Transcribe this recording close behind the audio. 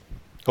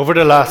Over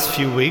the last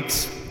few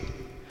weeks,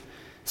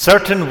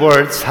 certain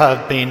words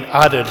have been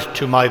added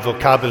to my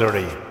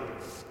vocabulary.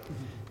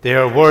 They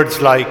are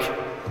words like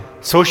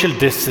social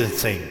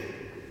distancing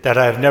that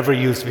I have never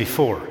used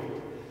before,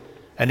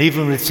 and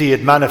even we see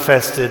it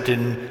manifested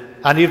in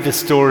any of the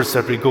stores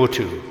that we go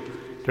to.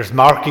 There's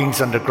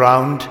markings on the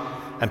ground,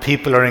 and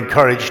people are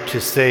encouraged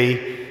to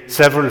stay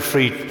several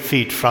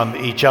feet from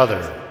each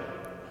other.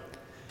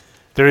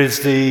 There is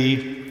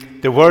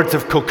the words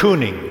of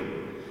cocooning.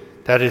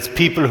 That is,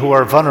 people who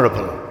are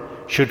vulnerable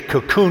should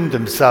cocoon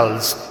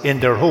themselves in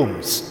their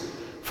homes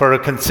for a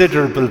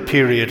considerable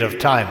period of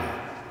time.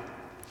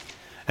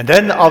 And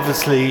then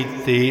obviously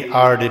there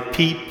are the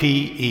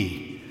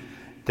PPE,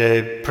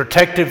 the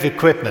protective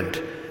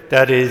equipment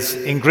that is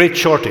in great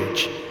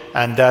shortage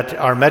and that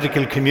our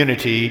medical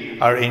community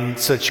are in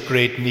such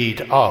great need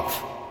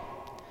of.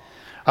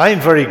 I am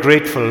very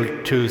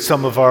grateful to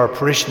some of our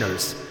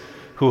parishioners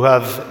who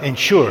have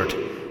ensured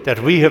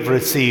that we have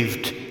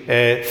received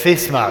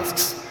face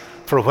masks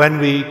for when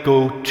we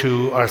go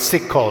to our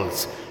sick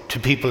calls to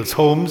people's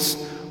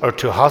homes or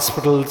to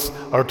hospitals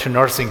or to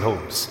nursing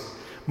homes,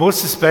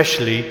 most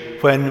especially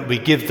when we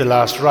give the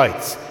last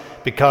rites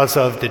because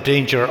of the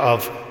danger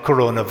of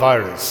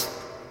coronavirus.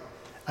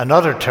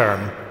 Another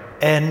term,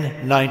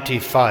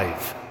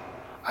 N95.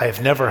 I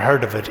have never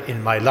heard of it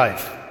in my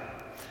life.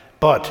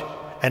 But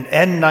an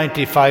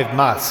N95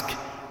 mask,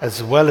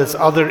 as well as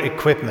other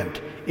equipment,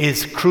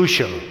 is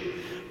crucial.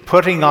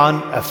 Putting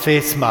on a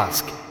face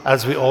mask,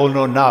 as we all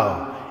know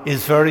now,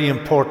 is very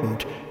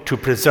important to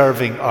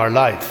preserving our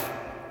life.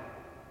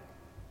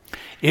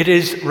 It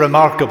is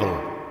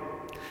remarkable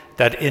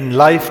that in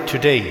life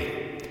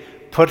today,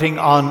 putting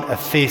on a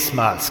face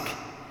mask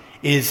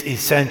is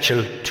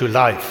essential to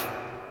life,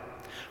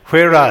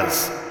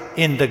 whereas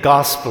in the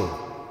gospel,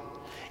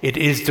 it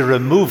is the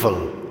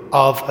removal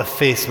of a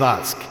face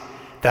mask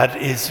that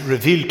is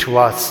revealed to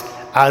us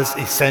as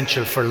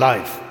essential for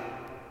life.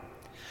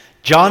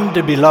 John,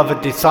 the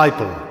beloved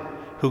disciple,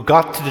 who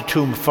got to the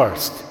tomb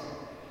first,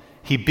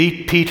 he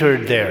beat Peter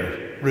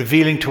there,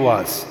 revealing to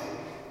us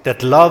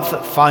that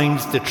love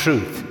finds the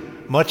truth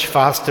much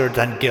faster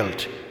than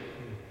guilt.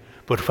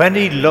 But when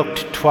he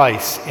looked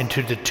twice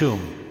into the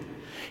tomb,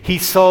 he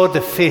saw the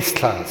face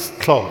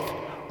cloth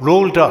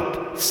rolled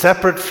up,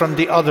 separate from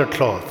the other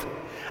cloth,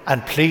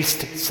 and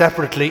placed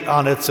separately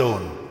on its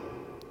own.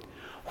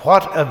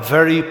 What a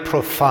very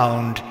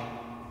profound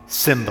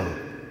symbol,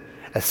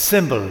 a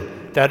symbol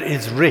that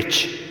is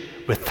rich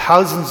with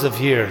thousands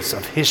of years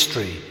of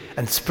history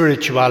and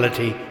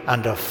spirituality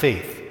and of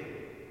faith.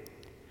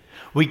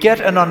 We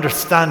get an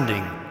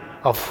understanding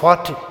of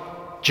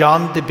what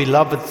John the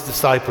beloved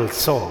disciple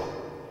saw,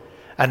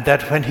 and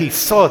that when he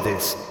saw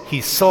this, he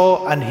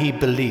saw and he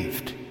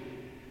believed.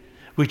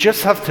 We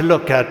just have to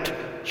look at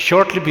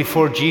shortly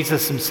before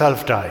Jesus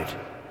himself died,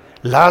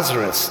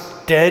 Lazarus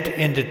dead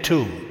in the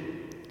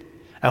tomb.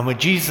 And when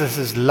Jesus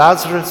says,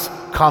 Lazarus,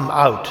 come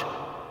out,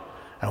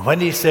 and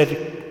when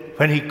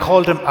he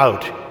called him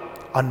out,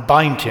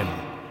 unbind him,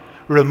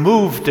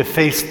 remove the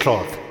face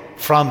cloth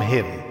from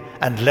him,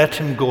 and let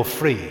him go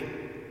free.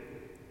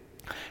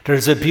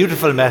 There's a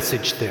beautiful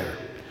message there,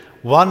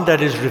 one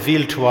that is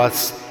revealed to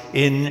us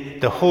in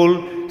the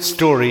whole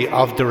story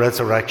of the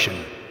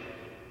resurrection,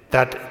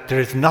 that there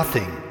is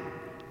nothing,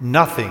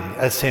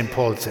 as St.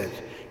 Paul said,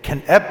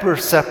 can ever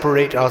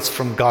separate us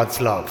from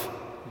God's love.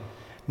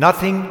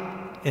 Nothing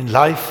in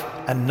life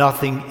and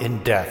nothing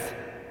in death.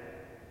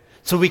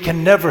 So we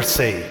can never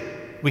say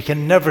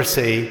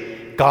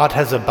God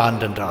has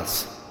abandoned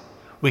us.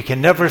 We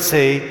can never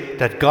say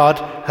that God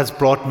has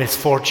brought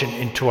misfortune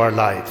into our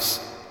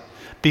lives.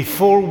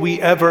 Before we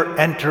ever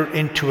enter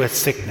into a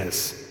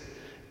sickness,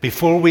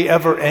 before we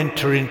ever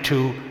enter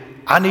into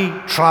any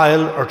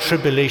trial or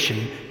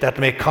tribulation that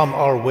may come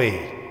our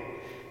way,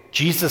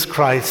 Jesus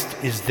Christ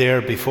is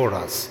there before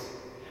us,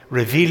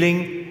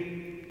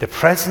 revealing the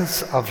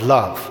presence of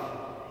love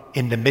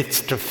in the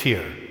midst of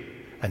fear.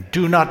 And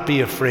do not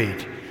be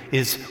afraid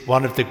is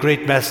one of the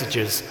great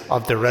messages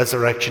of the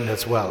resurrection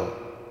as well.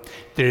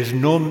 There is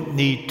no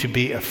need to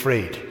be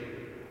afraid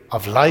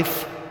of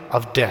life,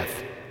 of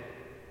death,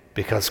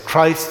 because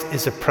Christ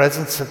is a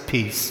presence of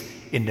peace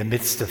in the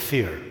midst of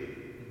fear.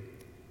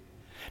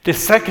 The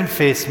second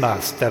face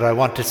mask that I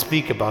want to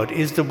speak about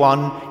is the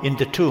one in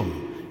the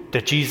tomb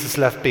that Jesus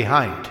left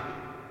behind.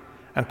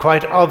 And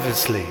quite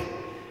obviously,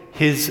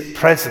 his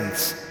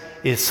presence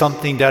is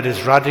something that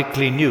is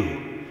radically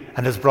new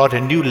and has brought a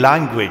new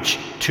language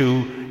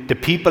to the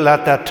people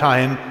at that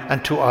time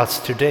and to us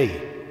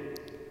today.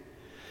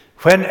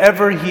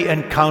 Whenever he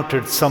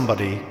encountered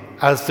somebody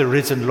as the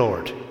risen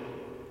Lord,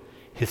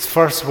 his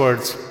first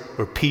words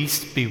were,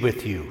 "Peace be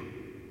with you."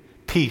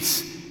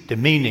 Peace, the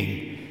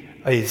meaning,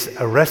 is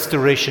a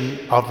restoration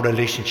of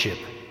relationship.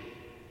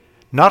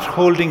 Not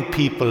holding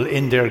people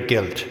in their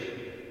guilt,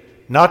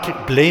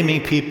 not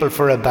blaming people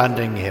for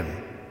abandoning him,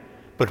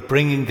 but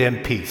bringing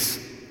them peace,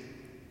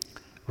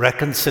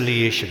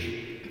 reconciliation,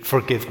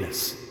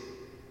 forgiveness.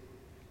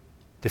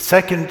 The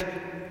second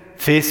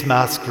face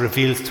mask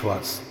reveals to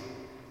us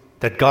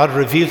that God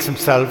reveals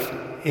himself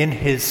in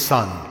his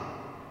Son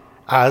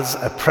as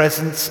a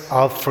presence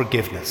of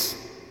forgiveness,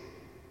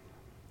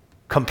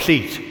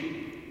 complete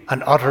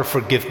and utter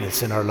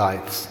forgiveness in our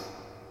lives.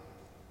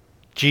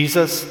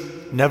 Jesus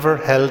never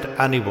held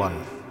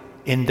anyone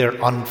in their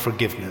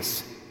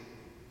unforgiveness.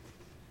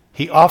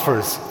 He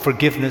offers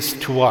forgiveness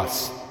to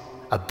us,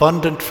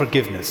 abundant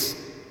forgiveness.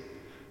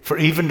 For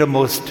even the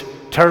most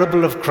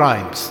terrible of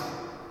crimes,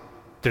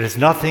 there is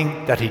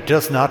nothing that he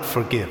does not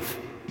forgive.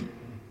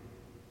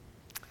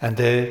 And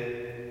the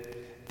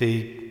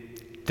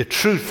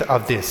truth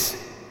of this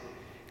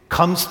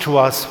comes to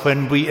us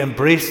when we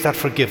embrace that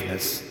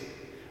forgiveness,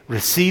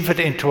 receive it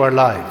into our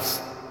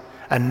lives,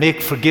 and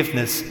make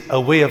forgiveness a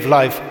way of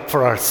life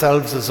for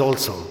ourselves as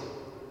also.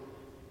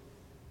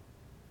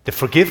 The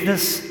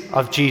forgiveness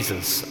of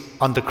Jesus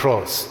on the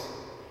cross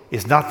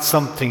is not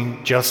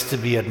something just to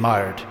be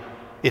admired.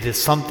 It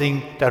is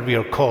something that we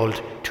are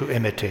called to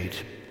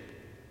imitate.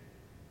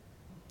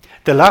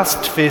 The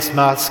last face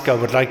mask I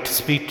would like to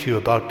speak to you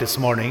about this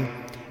morning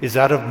is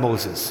that of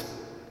Moses,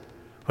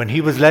 when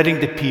he was letting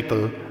the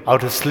people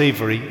out of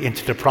slavery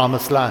into the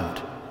promised land,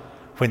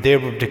 when they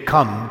would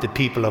become the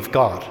people of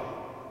God.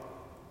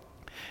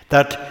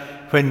 That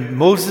when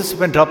Moses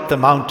went up the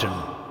mountain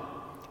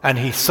and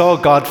he saw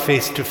God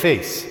face to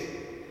face,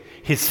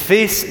 his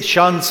face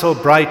shone so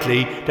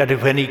brightly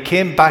that when he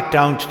came back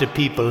down to the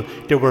people,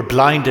 they were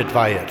blinded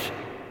by it.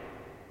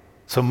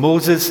 So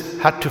Moses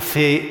had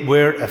to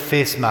wear a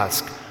face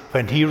mask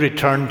when he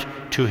returned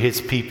to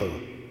his people.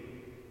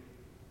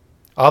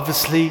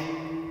 Obviously,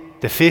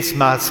 the face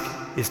mask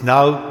is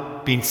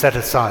now being set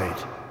aside.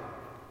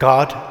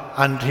 God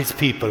and his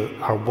people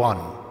are one.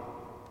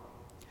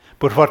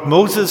 But what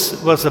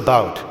Moses was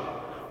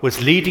about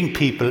was leading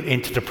people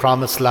into the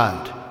promised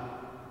land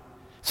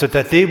so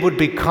that they would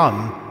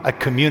become a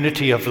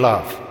community of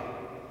love.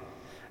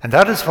 And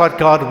that is what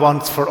God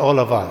wants for all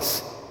of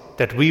us,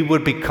 that we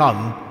would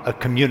become a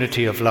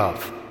community of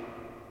love.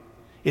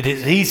 It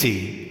is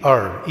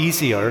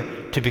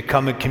easier to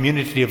become a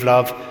community of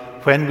love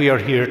when we are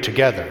here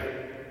together.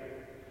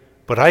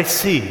 But I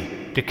see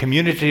the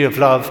community of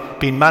love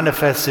being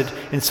manifested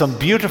in some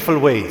beautiful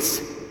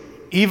ways,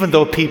 even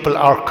though people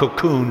are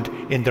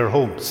cocooned in their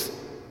homes.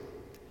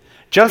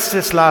 Just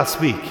this last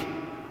week,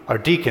 our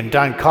deacon,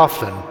 Dan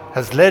Coughlin,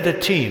 has led a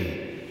team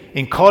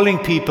in calling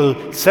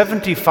people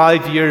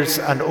 75 years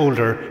and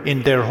older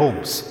in their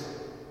homes.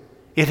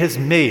 It has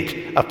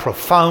made a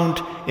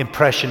profound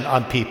impression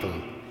on people.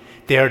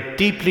 They are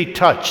deeply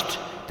touched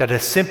that a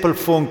simple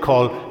phone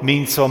call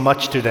means so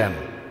much to them.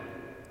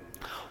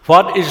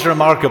 What is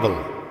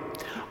remarkable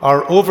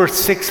are over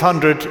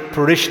 600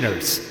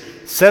 parishioners,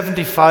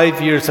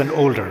 75 years and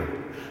older,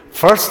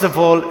 first of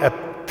all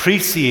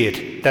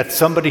appreciate that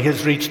somebody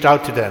has reached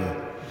out to them,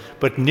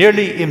 but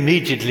nearly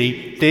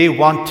immediately they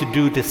want to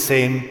do the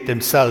same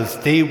themselves.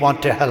 They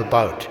want to help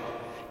out.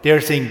 They're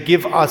saying,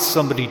 give us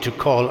somebody to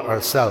call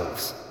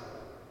ourselves.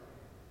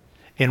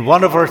 In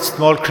one of our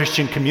small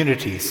Christian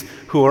communities,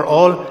 who are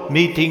all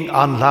meeting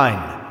online,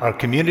 our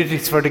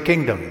Communities for the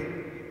Kingdom,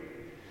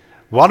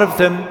 one of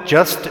them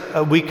just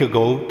a week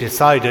ago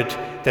decided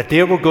that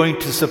they were going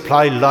to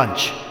supply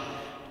lunch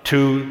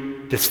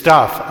to the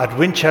staff at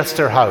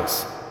Winchester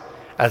House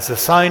as a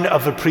sign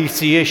of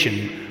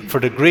appreciation for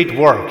the great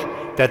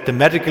work that the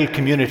medical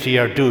community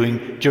are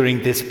doing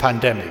during this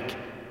pandemic.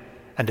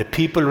 And the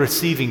people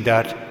receiving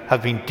that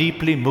have been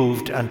deeply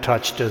moved and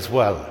touched as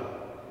well.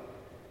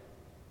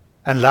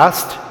 And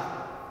last,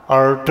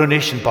 our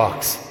donation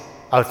box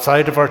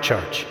outside of our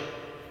church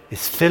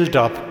is filled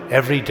up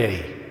every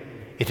day.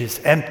 It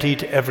is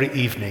emptied every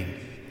evening.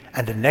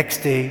 And the next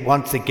day,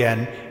 once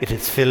again, it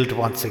is filled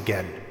once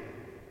again.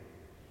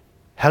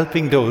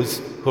 Helping those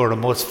who are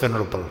most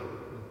vulnerable.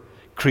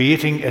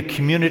 Creating a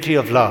community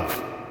of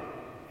love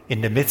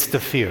in the midst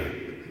of fear,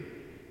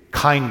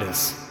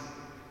 kindness,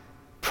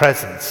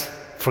 presence,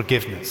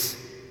 forgiveness.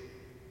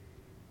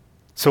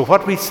 So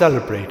what we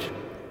celebrate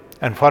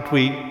and what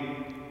we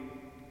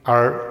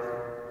are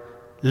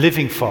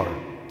living for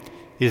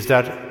is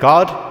that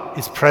God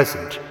is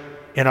present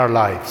in our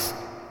lives,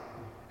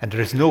 and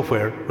there is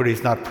nowhere where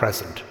He's not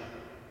present.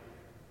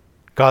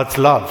 God's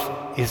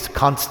love is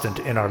constant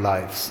in our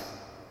lives,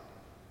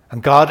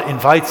 and God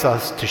invites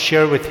us to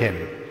share with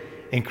Him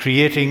in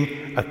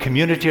creating a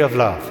community of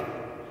love,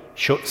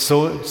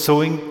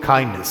 sowing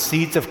kindness,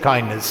 seeds of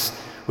kindness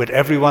with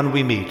everyone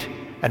we meet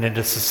and in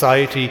the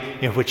society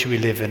in which we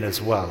live in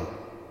as well.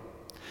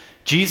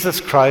 Jesus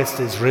Christ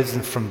is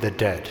risen from the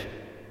dead.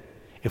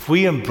 If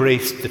we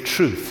embrace the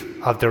truth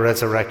of the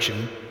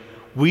resurrection,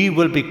 we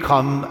will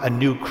become a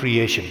new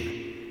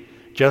creation.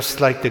 Just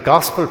like the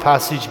gospel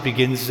passage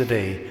begins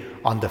today,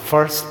 on the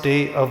first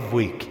day of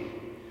week,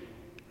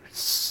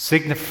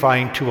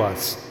 signifying to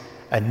us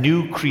a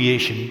new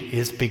creation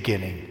is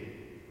beginning.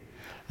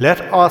 Let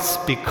us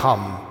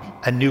become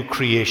a new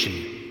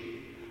creation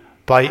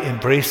by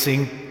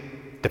embracing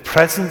the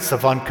presence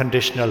of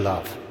unconditional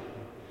love,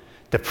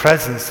 the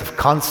presence of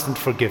constant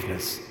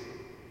forgiveness,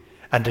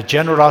 and the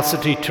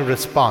generosity to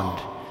respond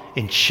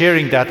in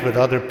sharing that with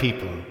other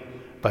people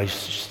by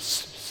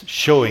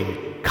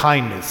showing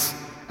kindness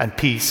and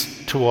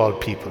peace to all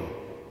people.